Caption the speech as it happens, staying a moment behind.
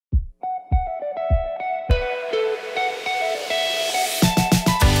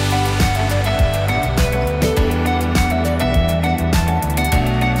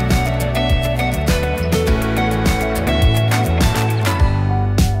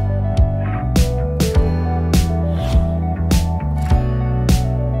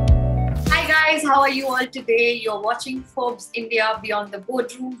you all today? You're watching Forbes India Beyond the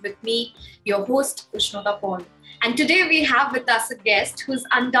Boardroom with me, your host, Rishabh Pant. And today we have with us a guest who's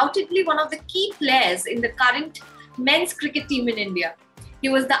undoubtedly one of the key players in the current men's cricket team in India. He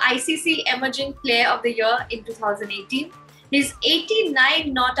was the ICC Emerging Player of the Year in 2018. His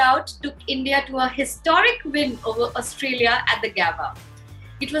 89 not out took India to a historic win over Australia at the Gabba.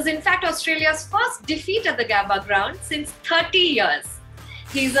 It was in fact Australia's first defeat at the Gabba ground since 30 years.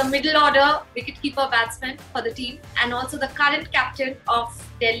 He's a middle order wicketkeeper batsman for the team and also the current captain of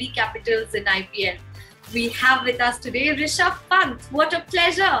Delhi Capitals in IPL. We have with us today Rishabh Pant. What a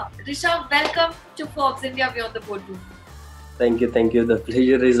pleasure. Rishabh, welcome to Forbes India Beyond the Boardroom. Thank you. The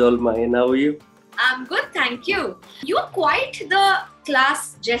pleasure is all mine. How are you? I'm good, thank you. You're quite the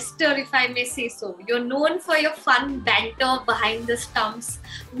class jester, if I may say so. You're known for your fun banter behind the stumps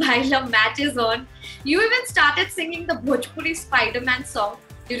while a match is on. You even started singing the Bhojpuri Spider-Man song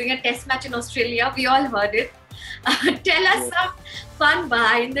during a test match in Australia. We all heard it. Tell us some fun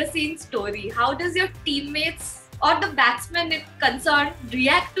behind-the-scenes story. How does your teammates or the batsman if concerned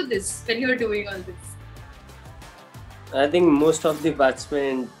react to this when you're doing all this? I think most of the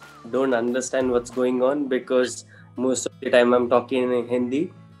batsmen don't understand what's going on because most of the time I'm talking in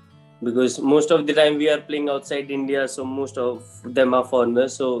Hindi because most of the time we are playing outside India, so most of them are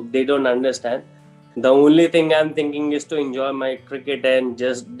foreigners, so they don't understand. The only thing I'm thinking is to enjoy my cricket and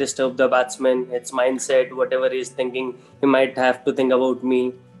just disturb the batsman. Its mindset, whatever he's thinking, he might have to think about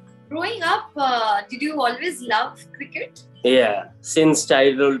me. Growing up, did you always love cricket? Yeah, since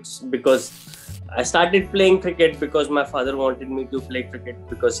childhood, because I started playing cricket because my father wanted me to play cricket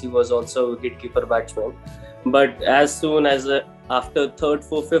because he was also a wicketkeeper batsman. But as soon as after 3rd,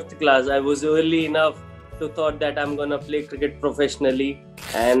 4th, 5th class, I was early enough to thought that I'm gonna play cricket professionally,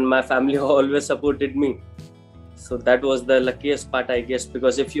 and my family always supported me. So that was the luckiest part, I guess,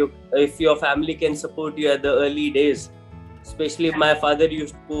 because if your family can support you at the early days, especially my father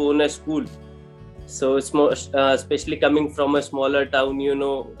used to own a school. So it's more, especially coming from a smaller town,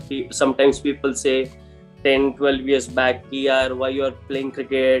 sometimes people say 10, 12 years back, yaar, why you are playing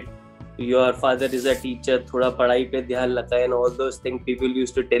cricket? Your father is a teacher, thoda padhai pe dhyan lata hai, and all those things people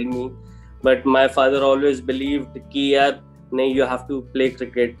used to tell me. But my father always believed ki yaar, nahi, you have to play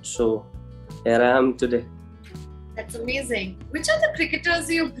cricket. So here I am today. That's amazing. Which are the cricketers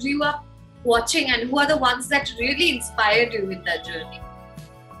you grew up watching and who are the ones that really inspired you in that journey?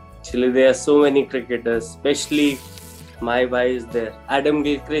 Actually, there are so many cricketers, especially my boy is there. Adam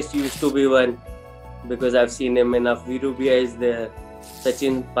Gilchrist used to be one because I've seen him enough. Viru Bhai is there,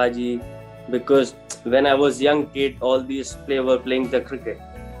 Sachin Paji. Because when I was young kid, all these players were playing the cricket.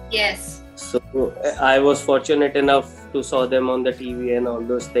 Yes. So I was fortunate enough to saw them on the TV and all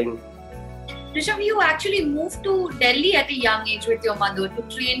those things. Rishabh, you actually moved to Delhi at a young age with your mother to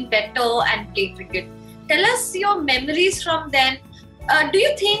train better and play cricket. Tell us your memories from then. Do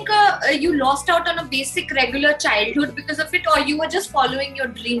you think you lost out on a basic regular childhood because of it, or you were just following your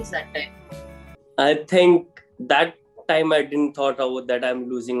dreams that time? I think that time I didn't thought about that I'm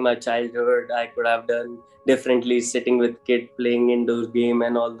losing my childhood. I could have done differently, sitting with kids, playing indoor game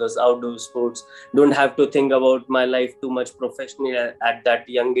and all those outdoor sports. Don't have to think about my life too much professionally at that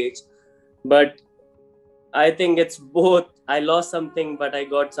young age. But I think it's both. I lost something, but I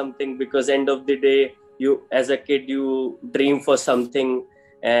got something because end of the day, you as a kid, you dream for something,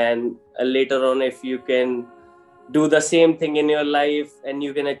 and later on, if you can do the same thing in your life and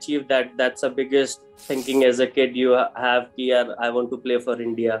you can achieve that, that's the biggest thinking as a kid you have here. I want to play for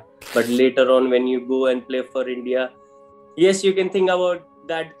India. But later on, when you go and play for India, yes, you can think about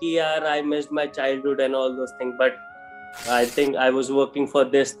that here. I missed my childhood and all those things. But I think I was working for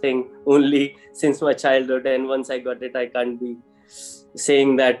this thing only since my childhood, and once I got it, I can't be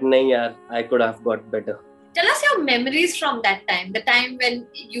saying that nahi yaar, I could have got better. Tell us your memories from that time, the time when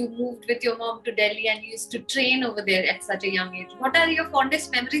you moved with your mom to Delhi and you used to train over there at such a young age. What are your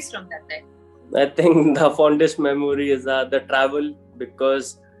fondest memories from that time? I think the fondest memories are the travel,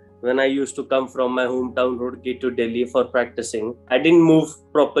 because when I used to come from my hometown Roorkee to Delhi for practicing, I didn't move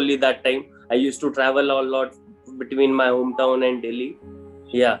properly that time. I used to travel a lot between my hometown and Delhi.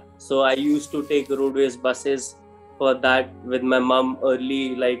 Yeah, so I used to take roadways buses for that with my mom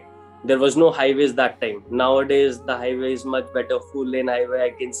early. Like, there was no highways that time. Nowadays the highway is much better, full lane highway. I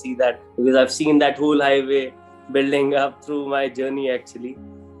can see that because I've seen that whole highway building up through my journey actually.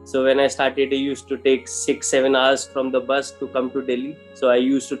 So when I started, I used to take 6-7 hours from the bus to come to Delhi. So I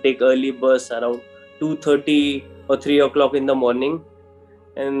used to take early bus around 2:30 or 3 o'clock in the morning,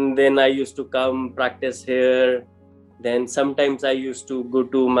 and then I used to come practice here. Then sometimes I used to go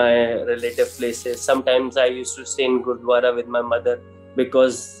to my relative places. Sometimes I used to stay in Gurdwara with my mother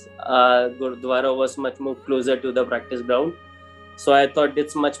because Gurdwara was much more closer to the practice ground. So I thought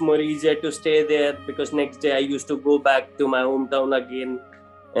it's much more easier to stay there, because next day I used to go back to my hometown again,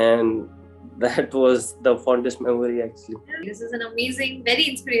 and that was the fondest memory actually. This is an amazing, very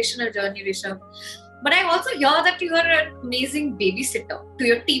inspirational journey, Rishabh. But I also hear that you are an amazing babysitter to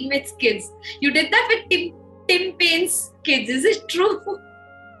your teammates' kids. You did that with Tim Payne's kids. Is it true?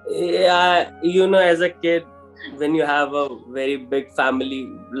 Yeah, as a kid, when you have a very big family,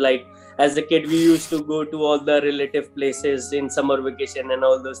 like as a kid, we used to go to all the relative places in summer vacation and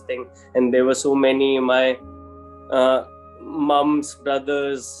all those things. And there were so many, my mom's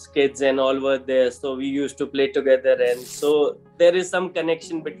brothers, kids, and all were there. So we used to play together. And so there is some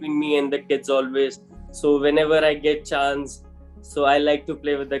connection between me and the kids always. So whenever I get chance, so I like to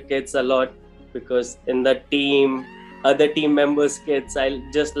play with the kids a lot, because in the team, other team members' kids, I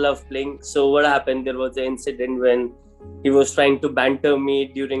just love playing. So what happened, there was an incident when he was trying to banter me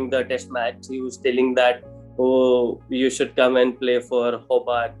during the test match. He was telling that, oh, you should come and play for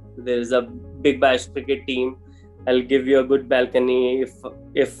Hobart. There is a big bash cricket team. I'll give you a good balcony.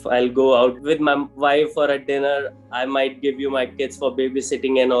 If I'll go out with my wife for a dinner, I might give you my kids for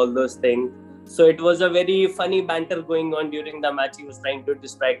babysitting and all those things. So it was a very funny banter going on during the match. He was trying to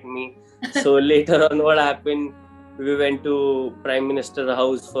distract me. So later on, what happened, we went to Prime Minister's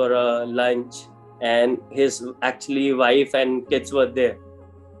house for a lunch, and his actually wife and kids were there.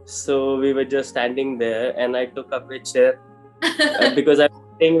 So we were just standing there, and I took a picture because I was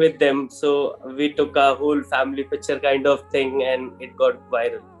staying with them. So we took a whole family picture kind of thing, and it got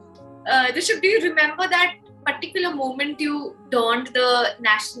viral. Rishabh, do you remember that particular moment you donned the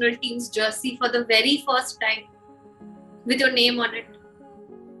national team's jersey for the very first time with your name on it?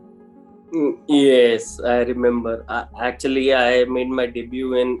 Yes, I remember. Actually, I made my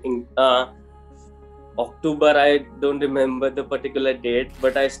debut in October. I don't remember the particular date,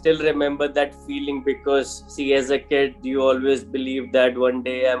 but I still remember that feeling, because see, as a kid, you always believe that one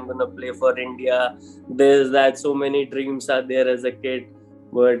day I'm gonna play for India. There's that, so many dreams are there as a kid,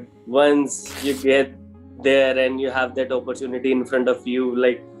 but once you get there and you have that opportunity in front of you,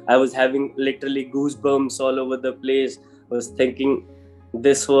 like I was having literally goosebumps all over the place. I was thinking,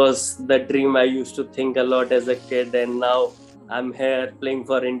 this was the dream I used to think a lot as a kid, and now I'm here playing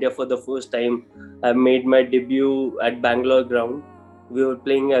for India for the first time. I made my debut at Bangalore ground. We were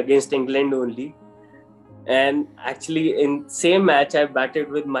playing against England only, and actually in same match I batted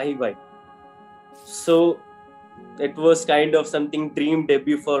with my wife. So it was kind of something dream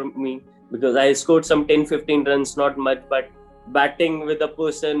debut for me, because I scored some 10-15 runs, not much, but batting with a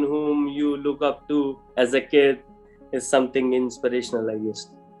person whom you look up to as a kid is something inspirational, I guess.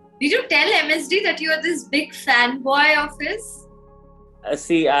 Did you tell MSD that you are this big fanboy of his?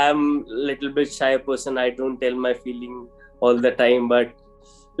 See, I'm a little bit shy person. I don't tell my feeling all the time, but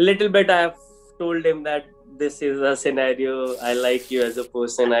little bit I've told him that this is a scenario. I like you as a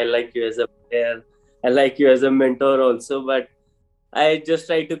person. I like you as a player. I like you as a mentor also, but I just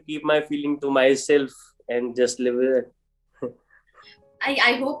try to keep my feeling to myself and just live with it.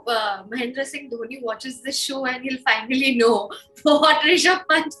 I hope Mahendra Singh Dhoni watches this show and he'll finally know what Rishabh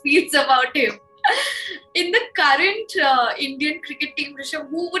Pant feels about him. In the current Indian cricket team, Rishabh,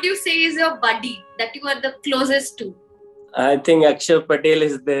 who would you say is your buddy that you are the closest to? I think Akshar Patel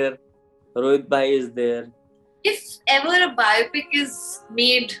is there. Rohit Bhai is there. If ever a biopic is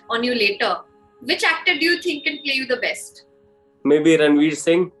made on you later, which actor do you think can play you the best? Maybe Ranveer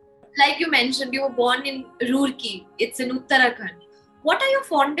Singh. Like you mentioned, you were born in Roorkee. It's in Uttarakhand. What are your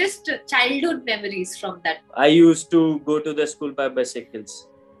fondest childhood memories from that? I used to go to the school by bicycles.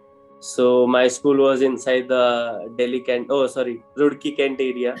 So my school was inside the Roorkee Kent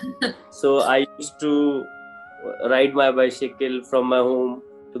area. So I used to ride my bicycle from my home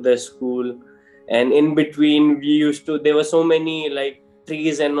to the school. And in between, there were so many like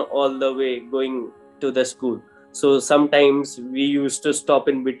trees and all the way going to the school. So sometimes we used to stop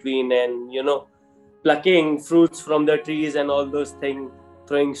in between and, plucking fruits from the trees and all those things,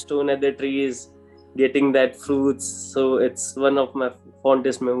 throwing stone at the trees, getting that fruits. So it's one of my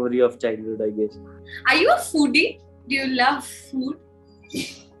fondest memory of childhood, I guess. Are you a foodie? Do you love food?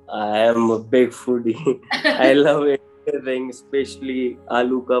 I am a big foodie. I love everything, especially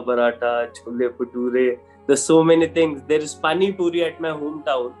aloo ka paratha, chole bhature. There's so many things. There is pani puri at my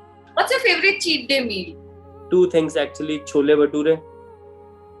hometown. What's your favorite cheat day meal? Two things actually, chole bhature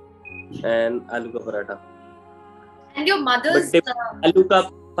and aloo ka paratha. And your mother's... aloo ka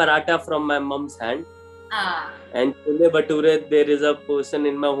paratha from my mom's hand. And chole bhature, there is a person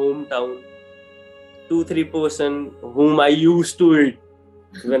in my hometown, 2-3 person whom I used to eat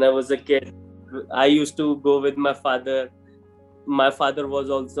when I was a kid. I used to go with my father my father was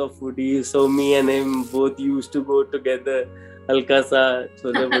also a foodie, so me and him both used to go together. Halka sa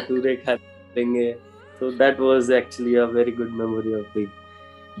chole bhature khenge. So that was actually a very good memory of the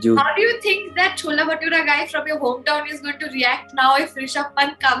youth. How do you think that Chola Bhatura guy from your hometown is going to react now if Rishabh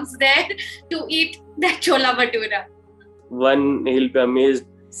Pant comes there to eat that Chola Bhatura? One, he'll be amazed.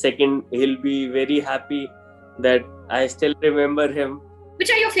 Second, he'll be very happy that I still remember him.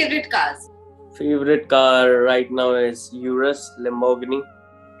 Which are your favorite cars? Favorite car right now is Urus Lamborghini.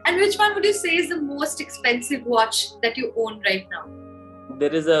 And which one would you say is the most expensive watch that you own right now?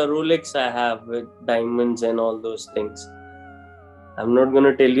 There is a Rolex I have with diamonds and all those things. I'm not going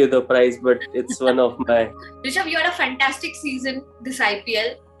to tell you the price, but it's one of my... Rishabh, you had a fantastic season this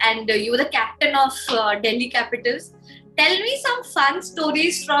IPL and you were the captain of Delhi Capitals. Tell me some fun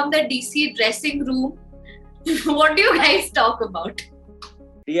stories from the DC dressing room. What do you guys talk about?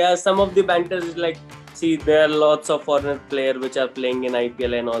 Yeah, some of the banters is like, see, there are lots of foreign players which are playing in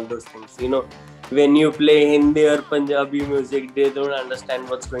IPL and all those things. You know, when you play Hindi or Punjabi music, they don't understand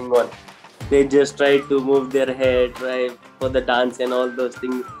what's going on. They just try to move their head, try for the dance and all those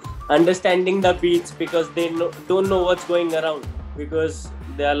things. Understanding the beats because they don't know what's going around. Because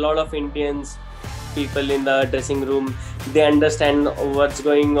there are a lot of Indians, people in the dressing room, they understand what's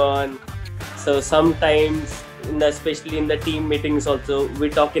going on. So sometimes, especially in the team meetings also, we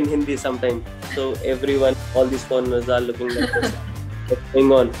talk in Hindi sometimes. So everyone, all these foreigners are looking at us. What's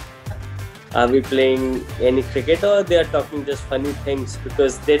going on? Are we playing any cricket or they are talking just funny things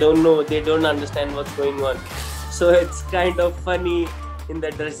because they don't know, they don't understand what's going on. So it's kind of funny in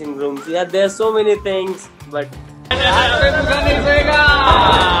the dressing rooms. Yeah, there are so many things, but...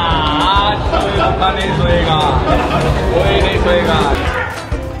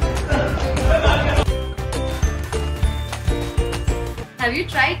 Have you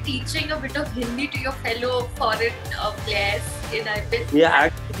tried teaching a bit of Hindi to your fellow foreign players in IPL? Yeah,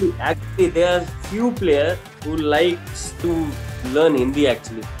 actually, there are few players who likes to learn Hindi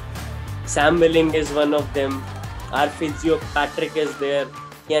actually. Sam Milling is one of them. Our physio Patrick is there.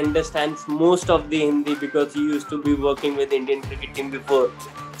 He understands most of the Hindi because he used to be working with Indian cricket team before.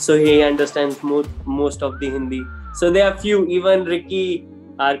 So he understands most of the Hindi. So there are few, even Ricky,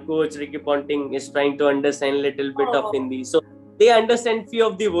 our coach Ricky Ponting is trying to understand a little bit of Hindi. So they understand few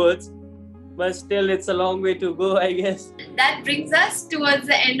of the words, but still it's a long way to go, I guess. That brings us towards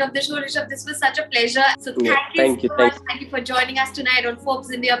the end of the show, Rishabh. This was such a pleasure. So thank you so much. Thank you for joining us tonight on Forbes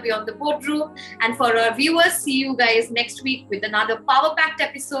India Beyond the Boardroom. And for our viewers, see you guys next week with another power-packed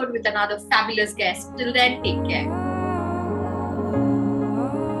episode with another fabulous guest. Till then, take care.